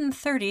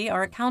 130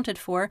 are accounted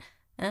for,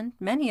 and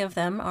many of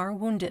them are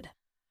wounded.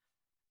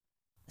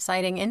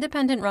 Citing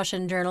independent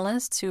Russian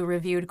journalists who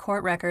reviewed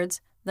court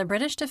records, the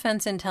British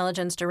Defense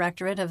Intelligence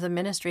Directorate of the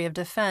Ministry of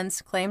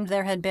Defense claimed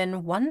there had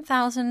been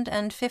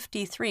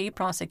 1,053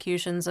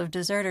 prosecutions of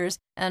deserters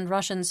and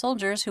Russian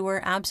soldiers who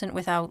were absent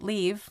without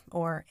leave,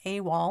 or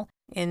AWOL,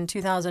 in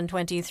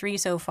 2023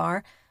 so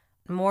far,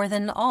 more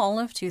than all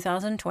of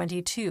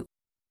 2022.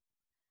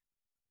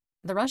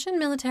 The Russian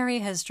military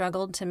has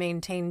struggled to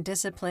maintain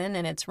discipline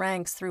in its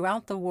ranks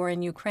throughout the war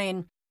in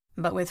Ukraine,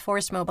 but with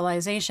forced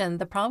mobilization,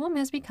 the problem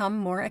has become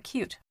more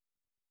acute.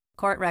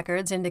 Court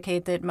records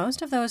indicate that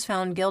most of those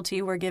found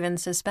guilty were given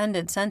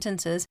suspended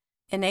sentences,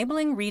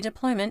 enabling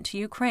redeployment to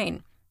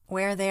Ukraine,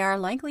 where they are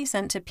likely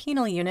sent to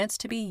penal units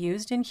to be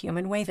used in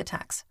human wave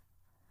attacks.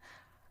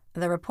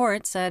 The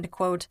report said,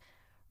 quote,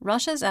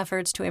 Russia's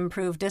efforts to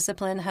improve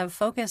discipline have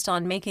focused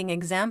on making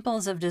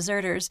examples of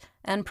deserters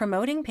and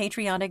promoting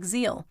patriotic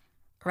zeal,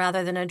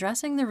 rather than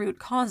addressing the root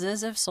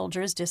causes of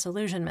soldiers'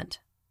 disillusionment.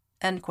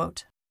 End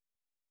quote.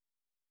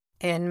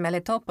 In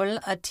Melitopol,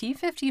 a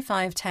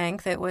T-55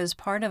 tank that was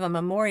part of a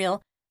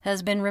memorial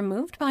has been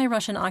removed by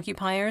Russian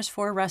occupiers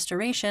for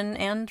restoration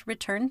and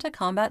returned to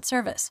combat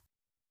service.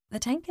 The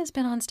tank has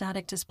been on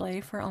static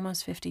display for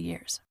almost 50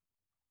 years.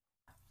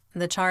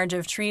 The charge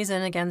of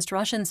treason against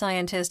Russian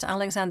scientist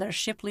Alexander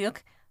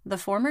Shiplyuk, the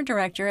former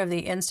director of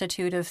the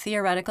Institute of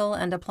Theoretical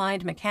and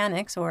Applied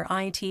Mechanics, or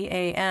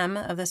ITAM,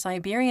 of the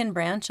Siberian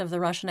branch of the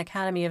Russian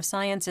Academy of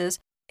Sciences,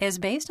 is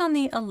based on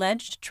the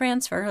alleged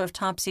transfer of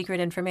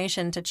top-secret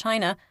information to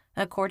China,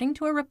 according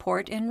to a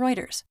report in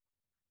Reuters.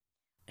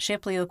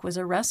 Shipliuk was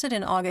arrested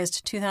in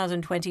August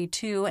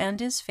 2022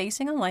 and is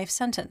facing a life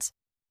sentence.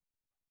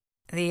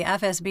 The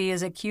FSB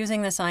is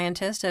accusing the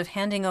scientist of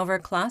handing over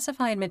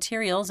classified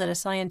materials at a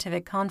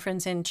scientific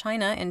conference in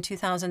China in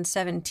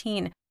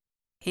 2017.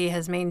 He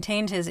has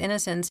maintained his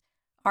innocence,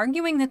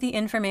 arguing that the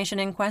information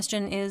in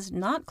question is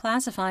not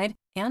classified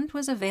and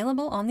was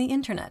available on the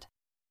Internet.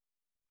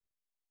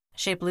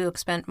 Shipliuk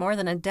spent more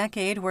than a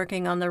decade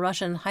working on the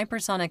Russian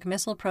hypersonic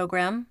missile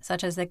program,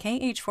 such as the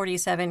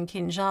Kh-47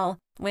 Kinzhal,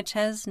 which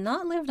has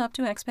not lived up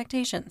to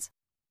expectations.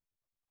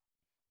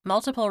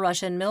 Multiple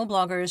Russian mill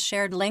bloggers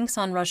shared links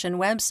on Russian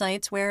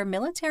websites where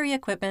military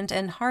equipment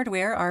and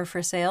hardware are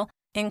for sale,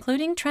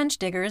 including trench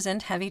diggers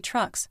and heavy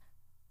trucks,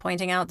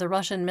 pointing out the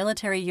Russian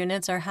military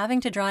units are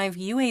having to drive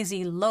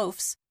UAZ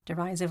loafs,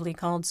 derisively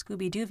called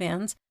Scooby-Doo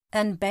vans,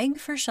 and beg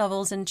for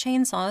shovels and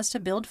chainsaws to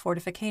build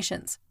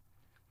fortifications.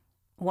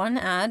 One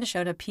ad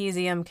showed a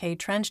PZMK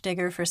trench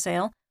digger for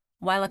sale,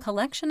 while a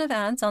collection of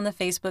ads on the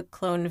Facebook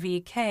clone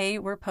VK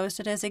were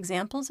posted as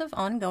examples of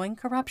ongoing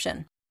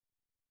corruption.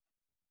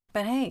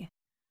 But hey,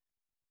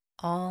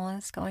 all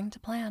is going to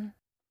plan.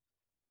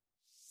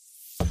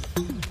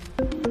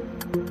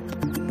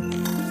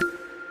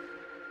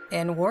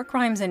 In war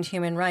crimes and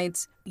human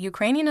rights,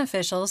 Ukrainian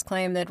officials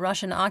claim that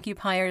Russian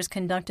occupiers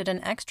conducted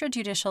an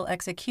extrajudicial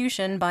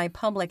execution by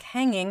public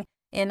hanging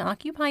in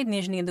occupied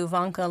Nizhny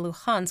Luvanka,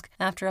 Luhansk,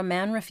 after a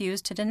man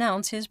refused to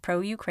denounce his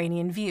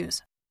pro-Ukrainian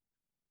views.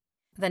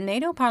 The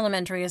NATO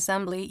Parliamentary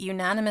Assembly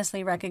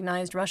unanimously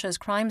recognized Russia's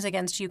crimes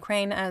against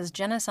Ukraine as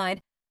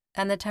genocide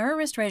and the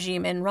terrorist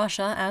regime in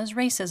Russia as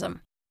racism.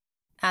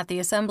 At the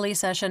Assembly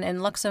session in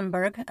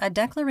Luxembourg, a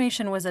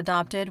declaration was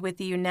adopted with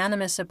the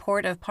unanimous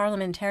support of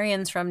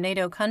parliamentarians from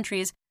NATO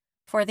countries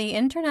for the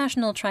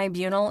International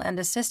Tribunal and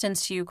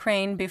assistance to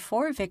Ukraine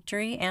before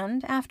victory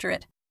and after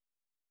it.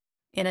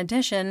 In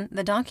addition,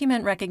 the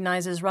document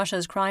recognizes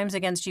Russia's crimes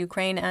against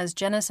Ukraine as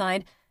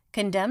genocide,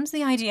 condemns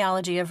the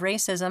ideology of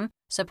racism,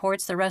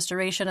 supports the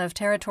restoration of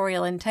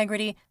territorial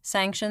integrity,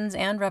 sanctions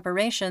and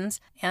reparations,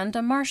 and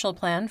a Marshall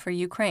Plan for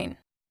Ukraine.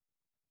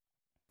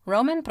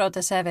 Roman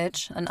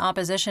Protasevich, an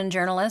opposition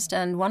journalist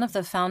and one of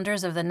the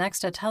founders of the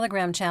Nexta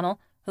Telegram channel,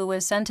 who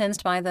was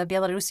sentenced by the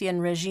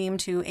Belarusian regime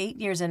to 8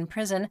 years in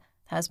prison,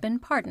 has been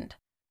pardoned.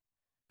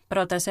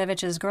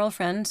 Protasevich's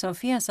girlfriend,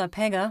 Sofia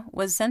Sapega,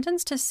 was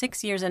sentenced to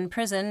 6 years in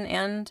prison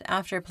and,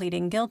 after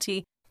pleading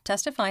guilty,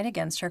 testified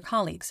against her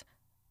colleagues.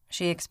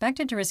 She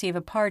expected to receive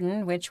a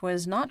pardon, which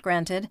was not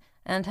granted,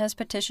 and has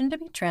petitioned to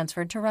be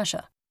transferred to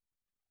Russia.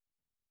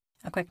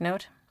 A quick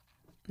note.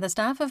 The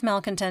staff of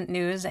Malcontent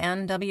News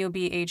and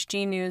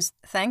WBHG News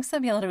thanks the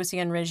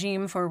Belarusian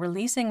regime for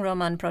releasing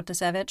Roman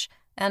Protasevich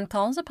and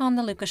calls upon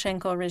the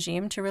Lukashenko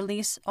regime to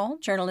release all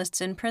journalists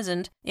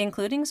imprisoned,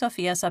 including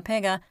Sofia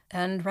Sapega,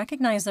 and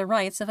recognize the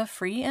rights of a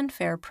free and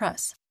fair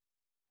press.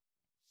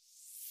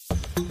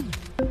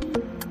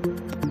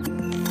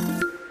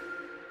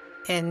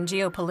 In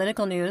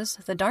geopolitical news,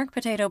 the dark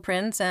potato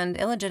prince and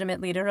illegitimate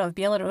leader of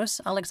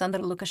Belarus, Alexander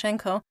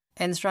Lukashenko,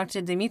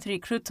 instructed Dmitry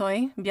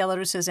Krutoy,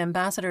 Belarus's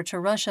ambassador to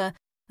Russia,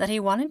 that he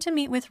wanted to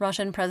meet with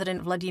Russian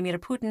President Vladimir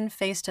Putin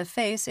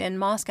face-to-face in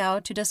Moscow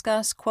to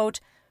discuss, quote,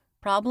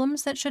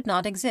 problems that should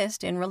not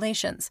exist in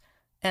relations,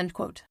 end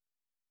quote.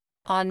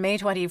 On May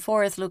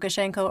 24th,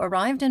 Lukashenko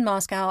arrived in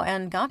Moscow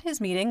and got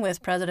his meeting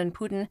with President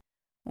Putin,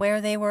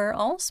 where they were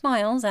all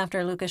smiles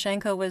after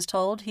Lukashenko was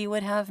told he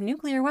would have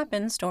nuclear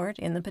weapons stored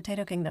in the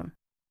Potato Kingdom.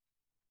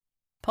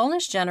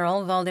 Polish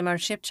General Waldemar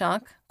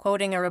Szymczak,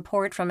 quoting a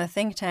report from a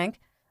think tank,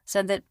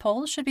 said that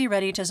Poles should be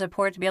ready to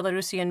support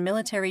Belarusian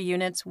military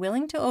units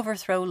willing to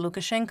overthrow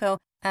Lukashenko,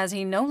 as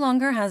he no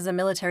longer has the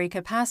military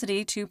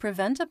capacity to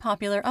prevent a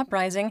popular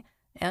uprising,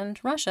 and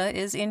Russia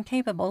is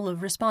incapable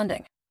of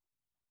responding.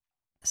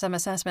 Some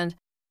assessment.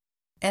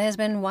 It has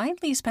been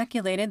widely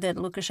speculated that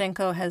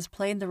Lukashenko has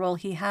played the role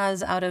he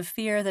has out of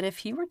fear that if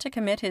he were to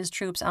commit his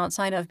troops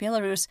outside of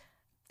Belarus,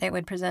 it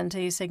would present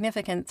a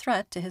significant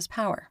threat to his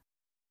power.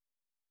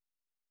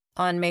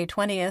 On May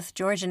 20th,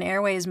 Georgian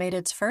Airways made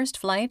its first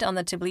flight on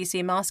the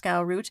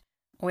Tbilisi-Moscow route,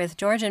 with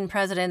Georgian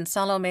President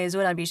Salome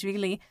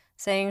Zurabishvili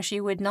saying she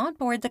would not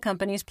board the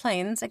company's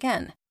planes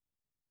again.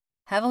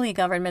 Heavily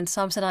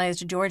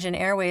government-subsidized Georgian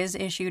Airways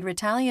issued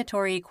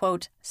retaliatory,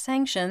 quote,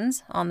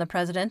 sanctions on the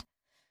president,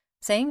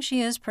 saying she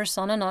is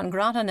persona non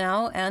grata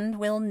now and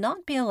will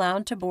not be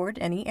allowed to board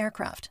any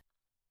aircraft.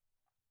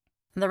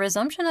 The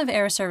resumption of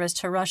air service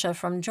to Russia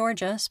from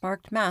Georgia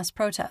sparked mass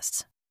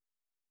protests.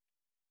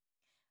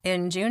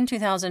 In June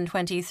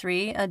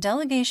 2023, a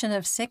delegation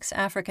of 6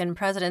 African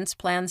presidents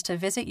plans to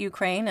visit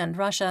Ukraine and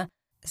Russia,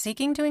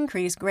 seeking to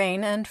increase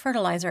grain and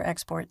fertilizer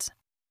exports.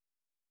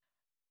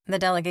 The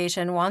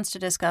delegation wants to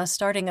discuss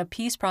starting a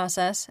peace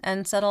process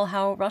and settle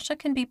how Russia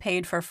can be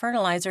paid for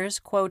fertilizers,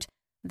 quote,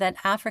 that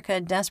Africa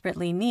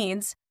desperately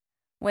needs,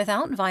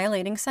 without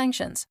violating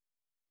sanctions.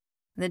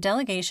 The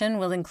delegation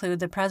will include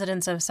the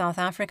presidents of South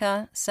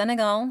Africa,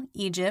 Senegal,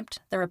 Egypt,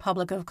 the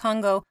Republic of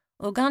Congo,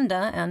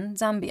 Uganda, and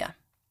Zambia.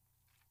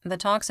 The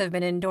talks have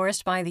been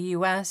endorsed by the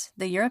US,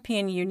 the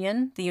European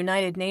Union, the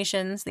United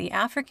Nations, the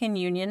African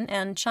Union,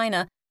 and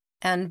China,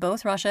 and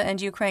both Russia and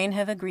Ukraine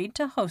have agreed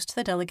to host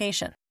the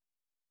delegation.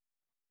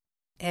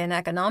 In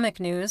economic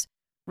news,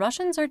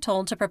 Russians are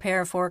told to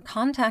prepare for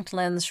contact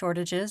lens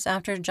shortages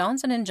after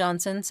Johnson &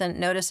 Johnson sent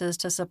notices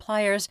to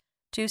suppliers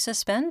to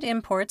suspend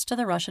imports to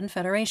the Russian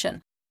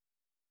Federation.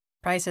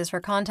 Prices for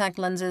contact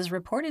lenses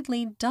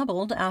reportedly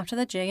doubled after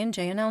the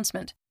J&J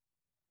announcement.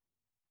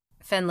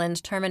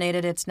 Finland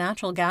terminated its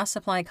natural gas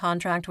supply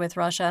contract with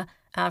Russia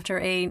after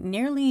a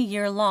nearly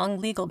year-long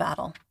legal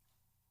battle.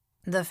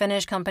 The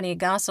Finnish company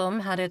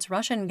Gasum had its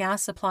Russian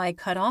gas supply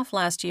cut off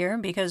last year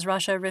because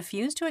Russia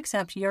refused to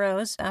accept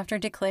euros after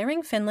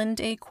declaring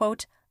Finland a,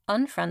 quote,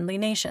 unfriendly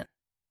nation.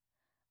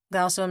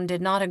 Gasum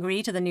did not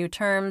agree to the new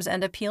terms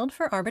and appealed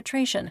for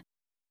arbitration.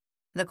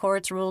 The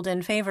courts ruled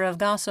in favor of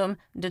Gasum,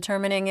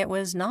 determining it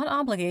was not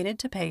obligated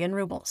to pay in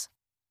rubles.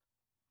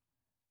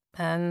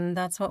 And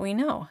that's what we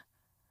know.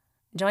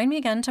 Join me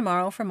again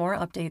tomorrow for more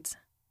updates.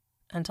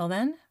 Until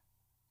then,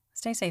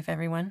 stay safe,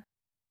 everyone.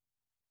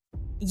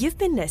 You've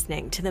been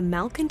listening to the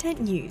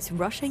Malcontent News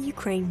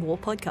Russia-Ukraine War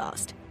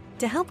podcast.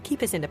 To help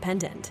keep us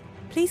independent,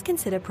 please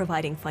consider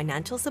providing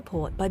financial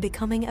support by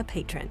becoming a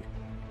patron.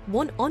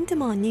 Want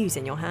on-demand news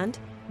in your hand?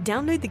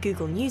 Download the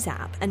Google News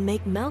app and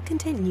make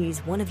Malcontent News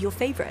one of your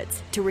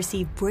favorites to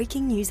receive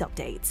breaking news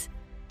updates.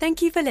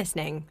 Thank you for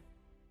listening.